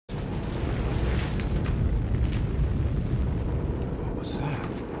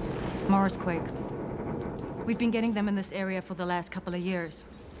Marsquake. We've been getting them in this area for the last couple of years.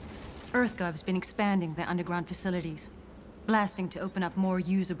 EarthGov's been expanding their underground facilities, blasting to open up more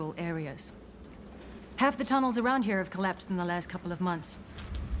usable areas. Half the tunnels around here have collapsed in the last couple of months.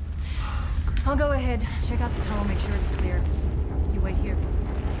 I'll go ahead, check out the tunnel, make sure it's clear. You wait here.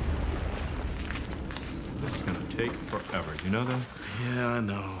 This is gonna take forever, you know that? Yeah, I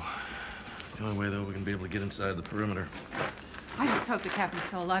know. It's the only way, though, we can be able to get inside the perimeter. I just hope the captain's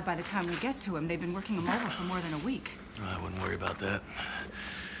still alive by the time we get to him. They've been working him over for more than a week. I wouldn't worry about that.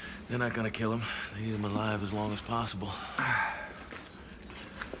 They're not gonna kill him. They need him alive as long as possible. All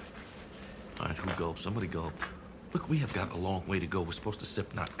right, who gulped? Somebody gulped. Look, we have got a long way to go. We're supposed to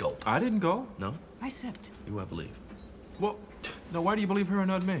sip, not gulp. I didn't go. No? I sipped. You, I believe. Well, now why do you believe her and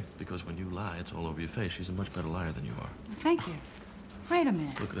not me? Because when you lie, it's all over your face. She's a much better liar than you are. Thank you. Wait a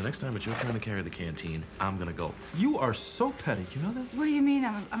minute. Look, the next time it's your turn to carry the canteen, I'm gonna gulp. You are so petty, you know that? What do you mean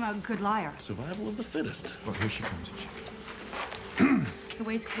I'm a good liar? Survival of the fittest. Well, here she comes. The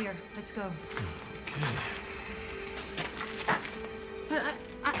way's clear. Let's go. Okay. But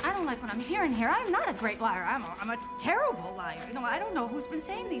I don't like what I'm hearing here. I'm not a great liar. I'm a terrible liar. You know, I don't know who's been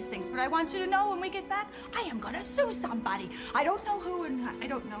saying these things, but I want you to know when we get back, I am gonna sue somebody. I don't know who and I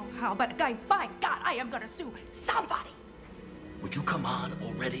don't know how, but by God, I am gonna sue somebody. Would you come on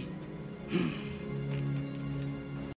already?